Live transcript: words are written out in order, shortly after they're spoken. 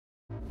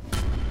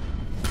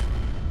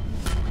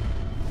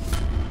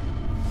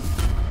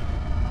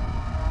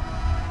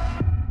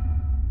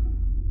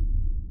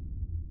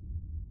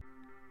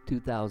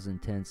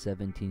2010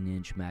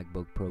 17-inch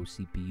Macbook Pro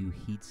CPU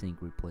heatsink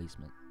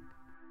replacement.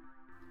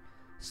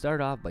 Start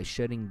off by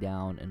shutting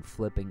down and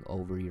flipping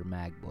over your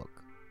MacBook.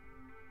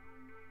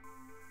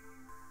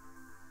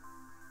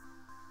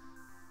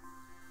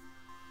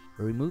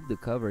 Remove the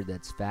cover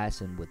that's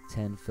fastened with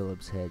 10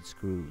 Phillips head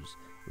screws.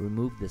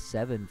 Remove the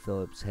 7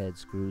 Phillips head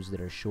screws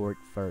that are short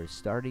first,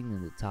 starting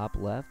in the top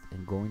left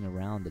and going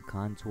around the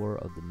contour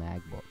of the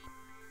MacBook.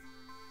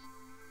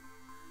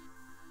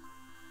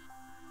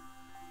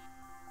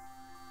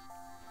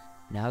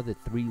 Now the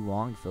 3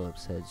 long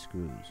Phillips head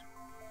screws.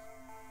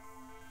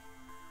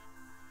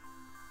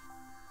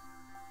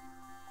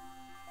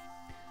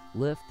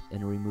 Lift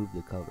and remove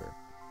the cover.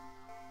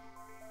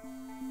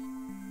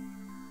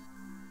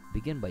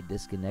 Begin by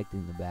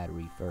disconnecting the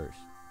battery first.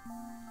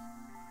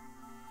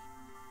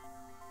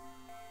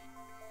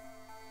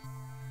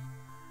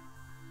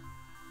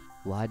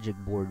 Logic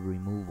board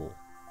removal.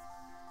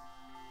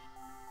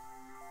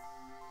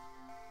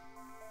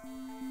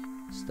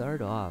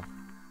 Start off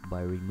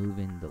by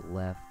removing the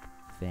left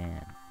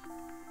fan.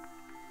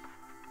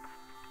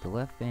 The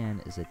left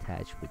fan is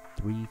attached with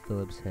 3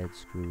 Phillips head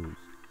screws.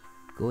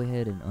 Go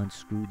ahead and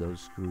unscrew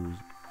those screws,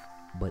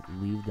 but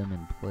leave them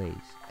in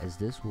place, as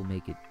this will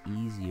make it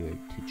easier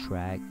to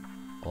track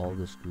all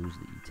the screws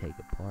that you take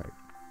apart.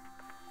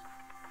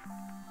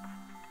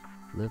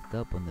 Lift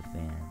up on the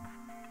fan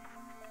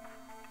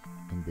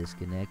and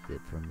disconnect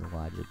it from the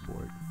logic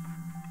board.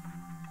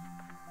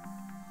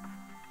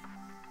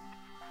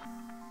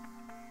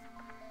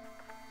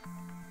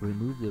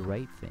 Remove the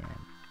right fan.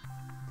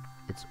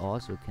 It's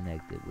also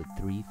connected with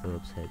 3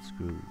 Phillips head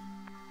screws.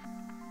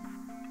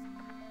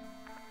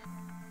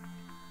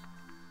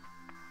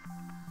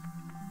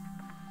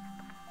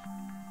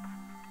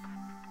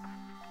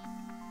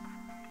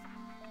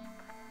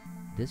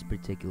 This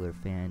particular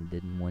fan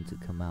didn't want to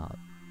come out,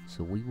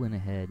 so we went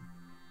ahead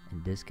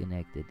and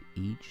disconnected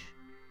each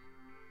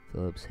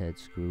Phillips head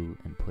screw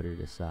and put it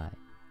aside.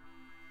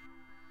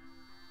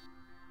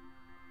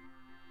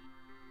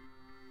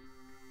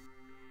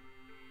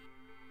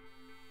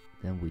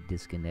 Then we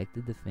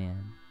disconnected the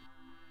fan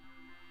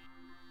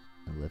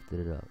and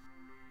lifted it up.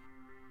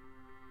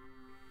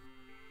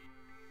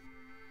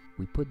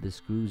 We put the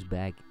screws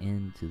back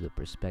into the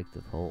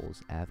prospective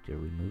holes after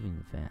removing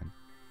the fan.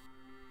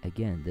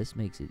 Again, this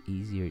makes it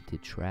easier to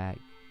track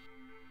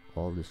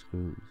all the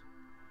screws.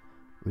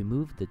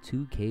 Remove the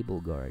 2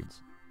 cable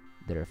guards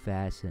that are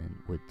fastened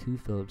with 2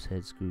 Phillips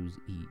head screws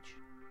each.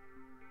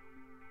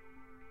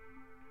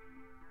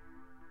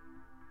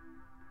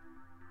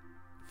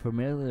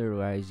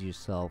 Familiarize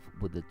yourself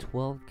with the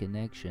 12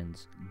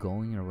 connections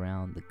going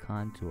around the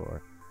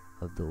contour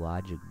of the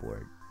logic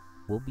board.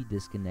 We'll be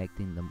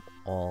disconnecting them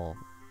all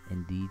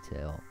in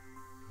detail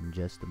in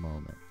just a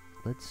moment.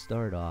 Let's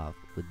start off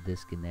with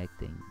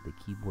disconnecting the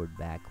keyboard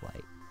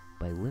backlight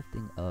by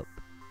lifting up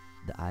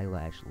the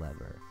eyelash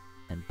lever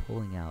and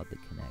pulling out the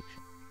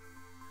connection.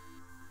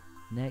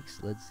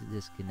 Next, let's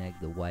disconnect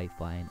the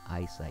Wi-Fi and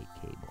eyesight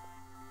cable.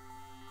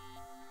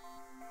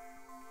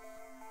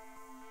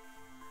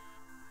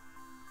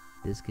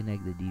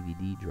 Disconnect the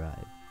DVD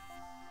drive.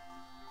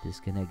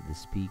 Disconnect the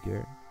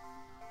speaker.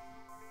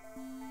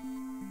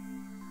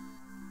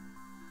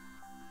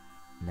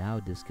 Now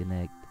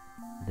disconnect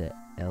the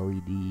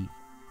LED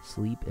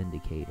sleep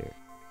indicator.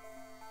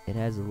 It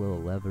has a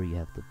little lever you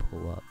have to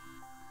pull up.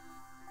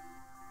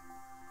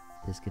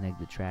 Disconnect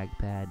the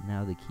trackpad.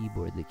 Now the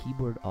keyboard. The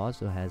keyboard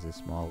also has a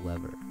small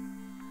lever.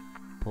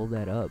 Pull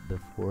that up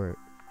before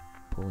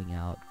pulling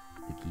out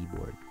the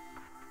keyboard.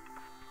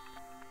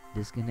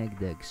 Disconnect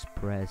the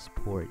express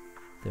port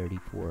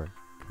 34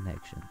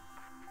 connection.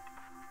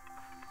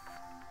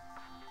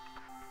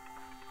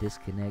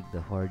 Disconnect the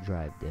hard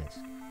drive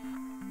disk.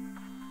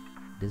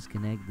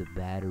 Disconnect the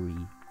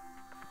battery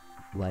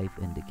life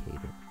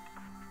indicator.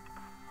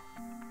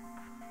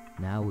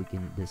 Now we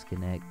can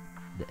disconnect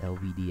the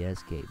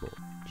LVDS cable.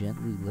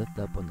 Gently lift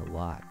up on the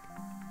lock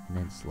and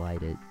then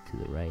slide it to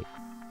the right.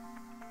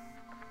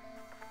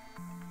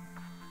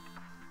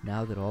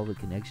 Now that all the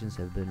connections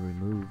have been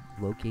removed,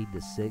 locate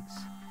the 6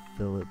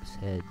 Phillips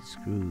head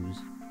screws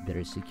that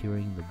are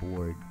securing the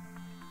board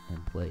in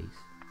place.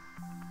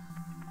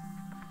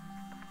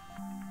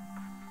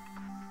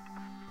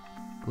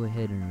 Go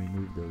ahead and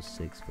remove those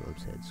 6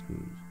 Phillips head screws.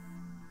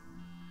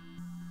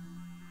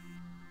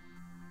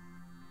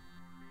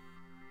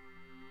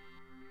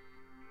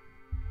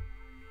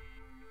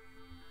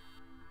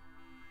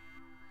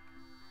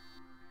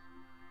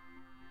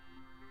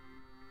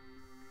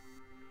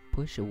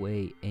 Push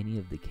away any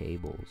of the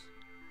cables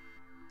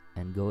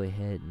and go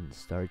ahead and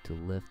start to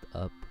lift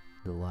up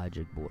the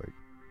logic board.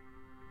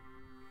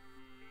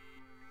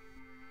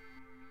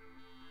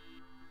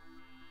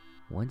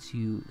 Once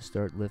you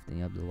start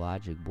lifting up the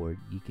logic board,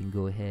 you can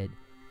go ahead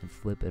and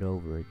flip it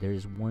over.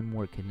 There's one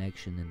more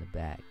connection in the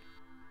back.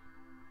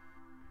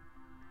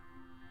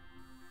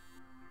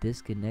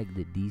 Disconnect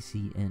the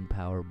DC in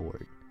power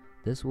board.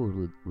 This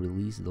will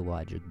release the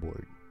logic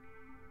board.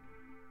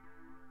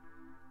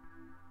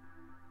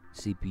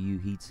 CPU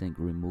heatsink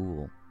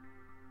removal.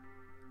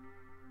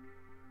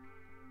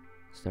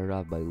 Start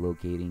off by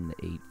locating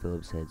the 8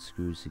 Phillips head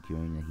screws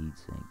securing the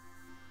heatsink.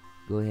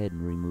 Go ahead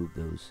and remove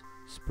those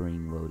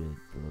spring-loaded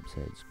Phillips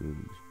head screws.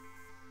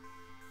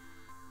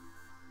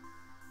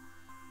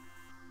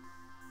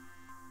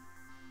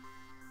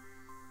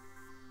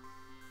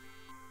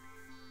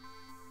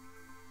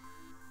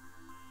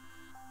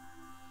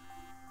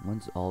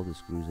 Once all the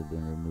screws have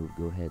been removed,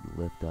 go ahead and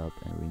lift up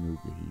and remove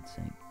the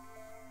heatsink.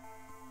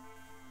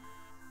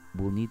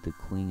 We'll need to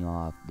clean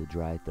off the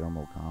dry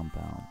thermal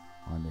compound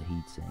on the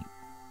heatsink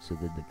so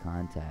that the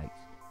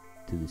contacts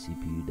to the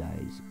CPU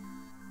dies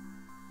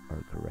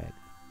are correct.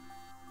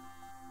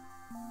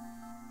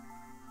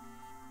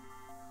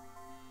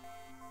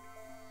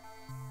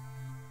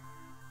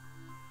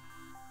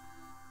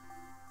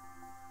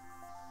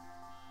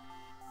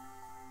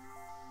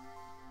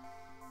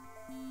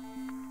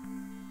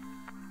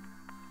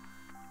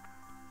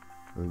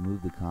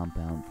 Remove the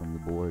compound from the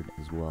board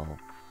as well.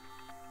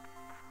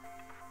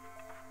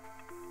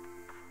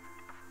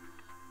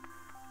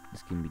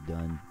 This can be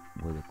done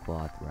with a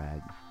cloth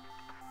rag.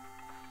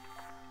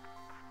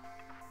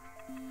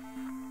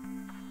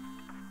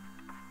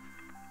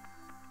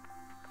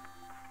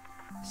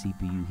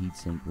 CPU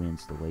heatsink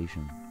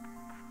reinstallation.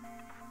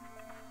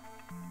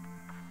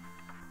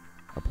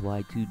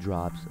 Apply 2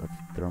 drops of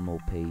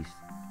thermal paste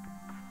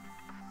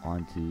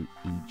onto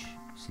each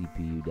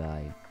CPU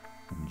die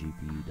and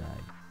GPU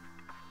die.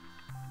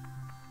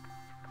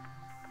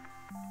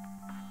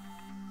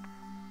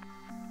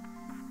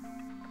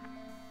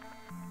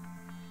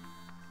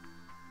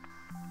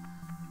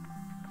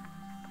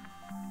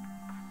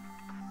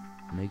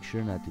 Make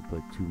sure not to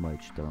put too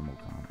much thermal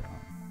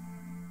compound.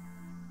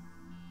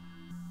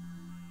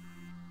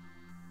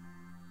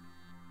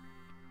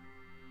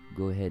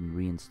 Go ahead and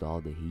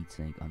reinstall the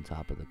heatsink on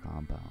top of the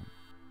compound.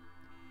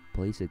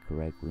 Place it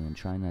correctly and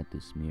try not to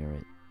smear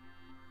it.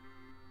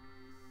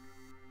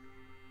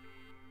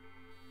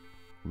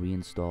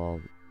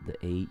 Reinstall the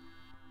 8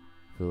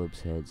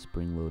 Phillips head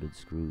spring-loaded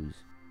screws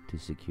to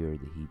secure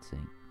the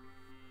heatsink.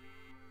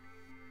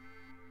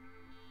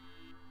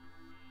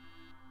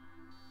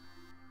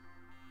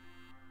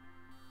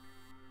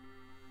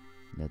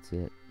 That's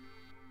it.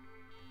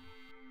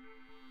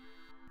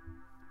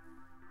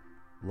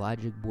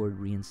 Logic board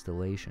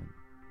reinstallation.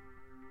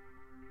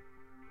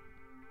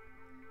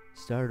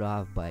 Start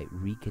off by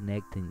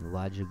reconnecting the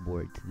logic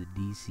board to the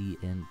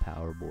DC in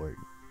power board.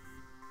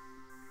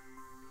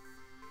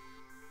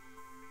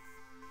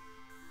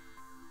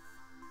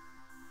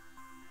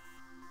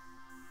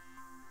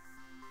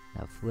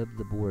 Now flip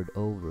the board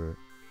over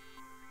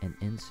and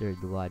insert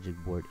the logic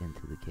board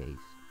into the case.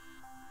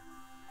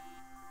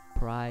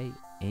 Pry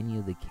any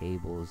of the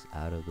cables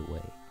out of the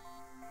way.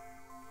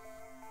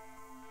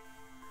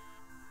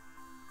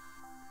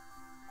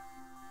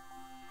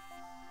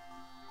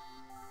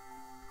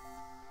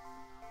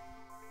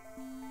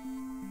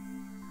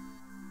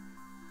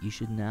 You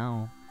should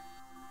now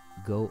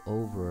go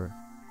over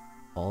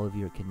all of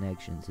your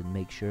connections and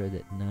make sure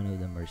that none of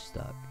them are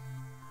stuck.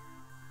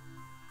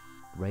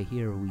 Right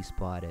here we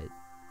spotted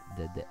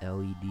that the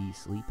LED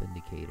sleep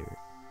indicator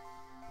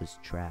was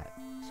trapped,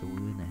 so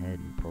we went ahead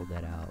and pulled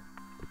that out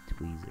with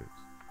tweezers.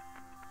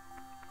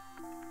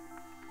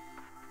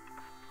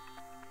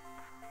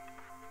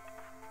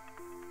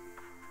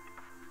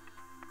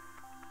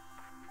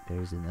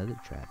 There's another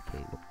trap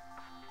cable.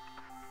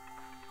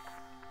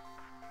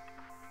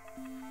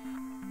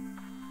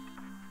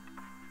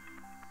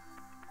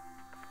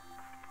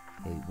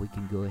 Okay, we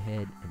can go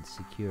ahead and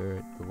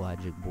secure the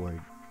logic board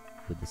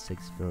with the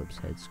 6 Phillips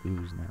head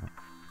screws now.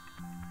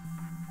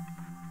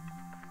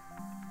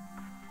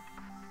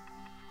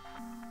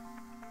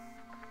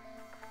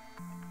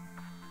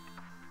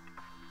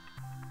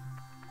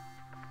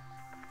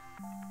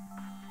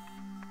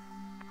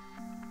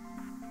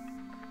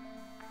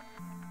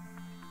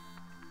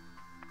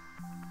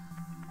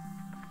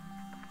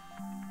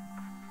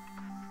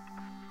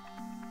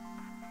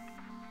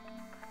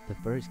 The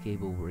first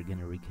cable we're going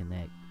to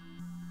reconnect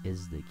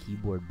is the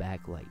keyboard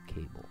backlight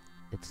cable.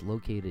 It's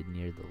located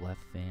near the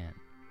left fan.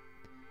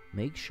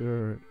 Make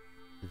sure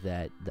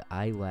that the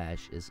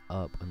eyelash is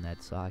up on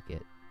that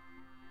socket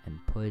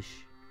and push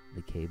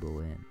the cable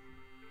in.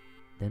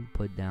 Then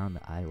put down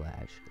the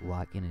eyelash,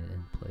 locking it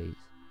in place.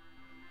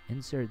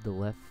 Insert the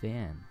left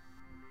fan.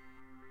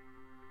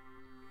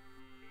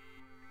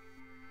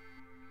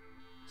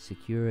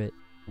 Secure it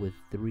with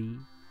 3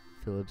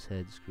 Phillips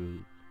head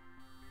screws.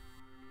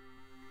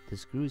 The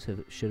screws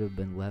should have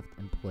been left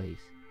in place.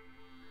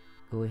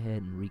 Go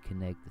ahead and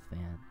reconnect the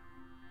fan.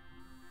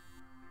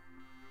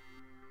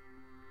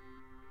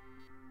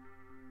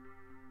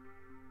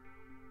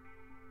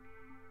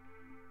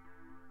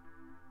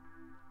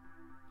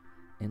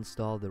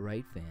 Install the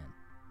right fan.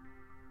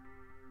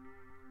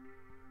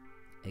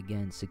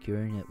 Again,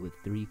 securing it with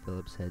 3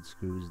 Phillips head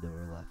screws that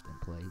were left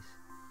in place.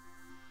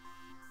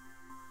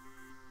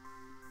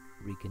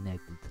 Reconnect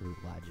it to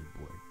the logic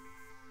board.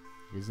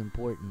 It is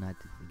important not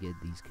to forget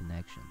these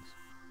connections.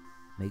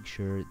 Make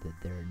sure that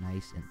they're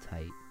nice and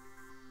tight.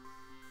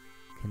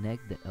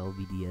 Connect the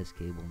LVDS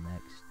cable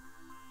next.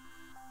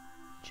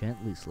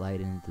 Gently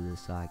slide it into the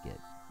socket.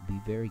 Be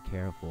very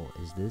careful,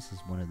 as this is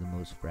one of the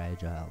most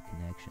fragile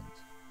connections.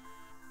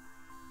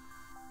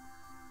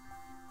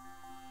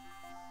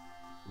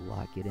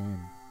 Lock it in.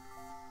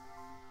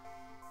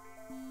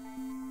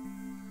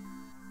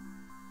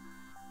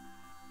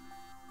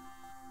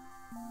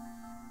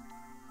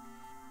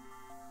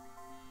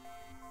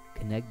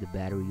 Connect the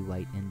battery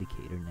light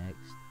indicator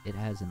next. It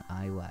has an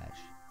eyelash.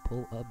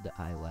 Pull up the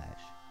eyelash.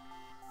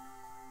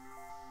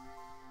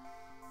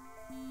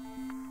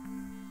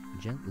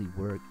 Gently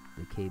work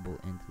the cable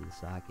into the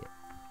socket.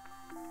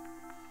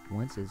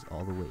 Once it's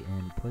all the way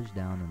in, push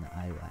down on the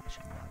eyelash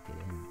and lock it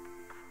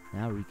in.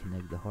 Now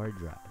reconnect the hard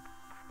drive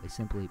by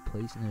simply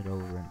placing it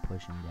over and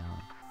pushing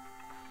down.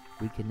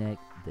 Reconnect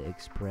the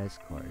express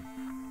card.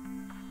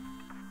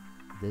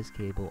 This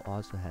cable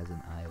also has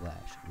an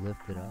eyelash.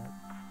 Lift it up,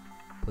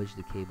 push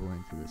the cable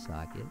into the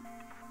socket,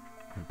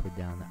 and put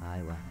down the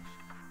eyelash.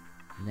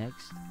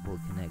 Next, we'll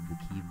connect the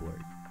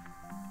keyboard.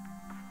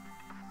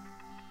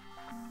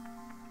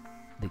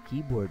 The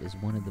keyboard is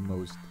one of the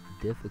most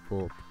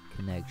difficult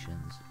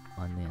connections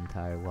on the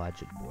entire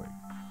logic board.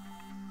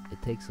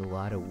 It takes a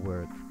lot of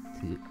work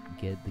to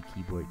get the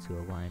keyboard to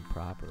align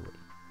properly.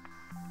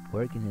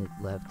 Working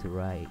it left to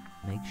right,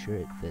 make sure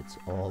it fits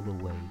all the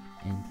way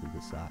into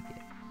the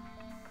socket.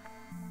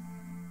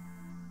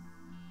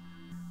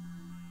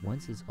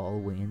 Once it's all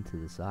the way into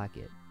the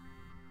socket,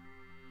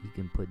 you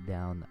can put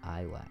down the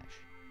eyelash.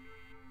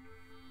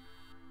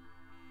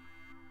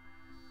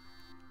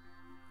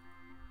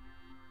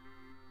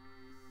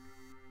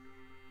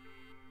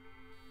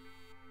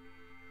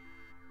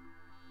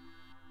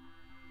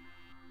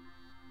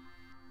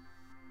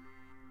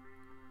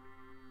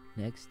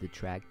 Next, the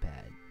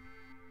trackpad.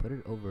 Put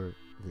it over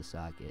the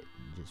socket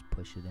and just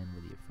push it in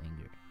with your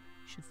finger.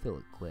 You should feel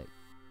it click.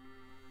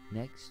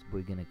 Next,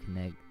 we're going to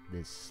connect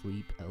this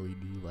sleep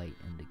LED light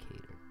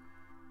indicator.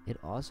 It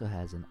also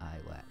has an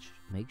eyelash.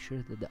 Make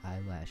sure that the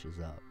eyelash is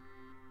up.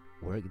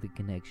 Work the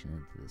connection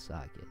into the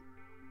socket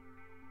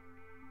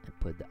and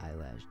put the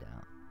eyelash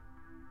down.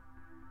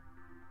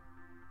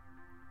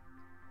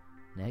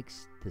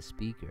 Next, the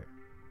speaker.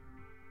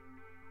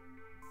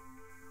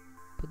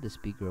 Put the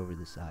speaker over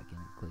the socket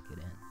and click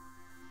it in.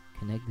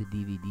 Connect the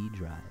DVD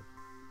drive.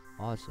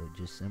 Also,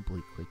 just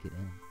simply click it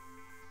in.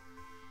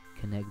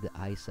 Connect the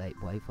iSight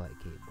Wi-Fi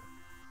cable.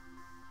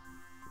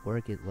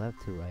 Work it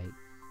left to right,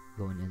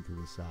 going into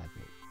the socket.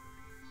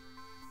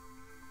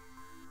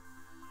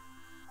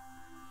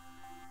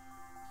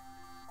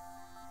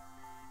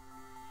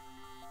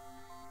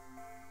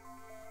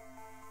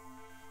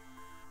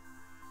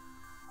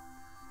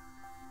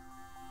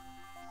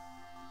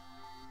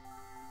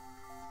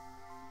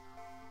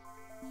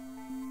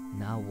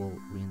 Now we'll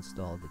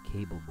reinstall the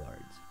cable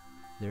guards.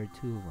 There are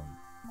two of them.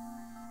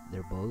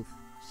 They're both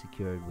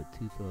secured with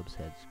 2 Phillips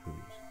head screws.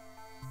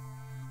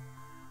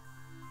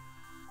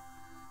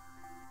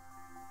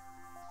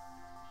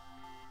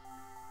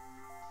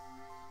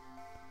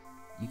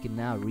 You can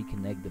now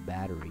reconnect the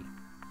battery.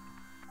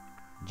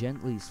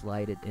 Gently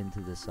slide it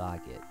into the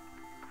socket.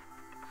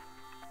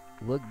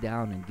 Look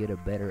down and get a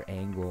better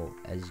angle,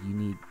 as you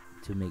need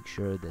to make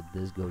sure that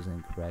this goes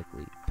in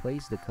correctly.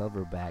 Place the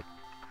cover back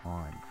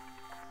on.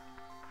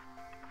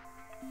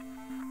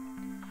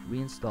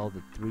 Reinstall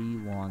the 3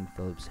 long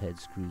Phillips head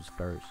screws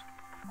first.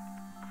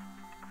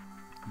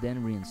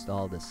 Then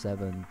reinstall the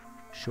 7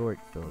 short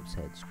Phillips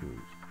head screws.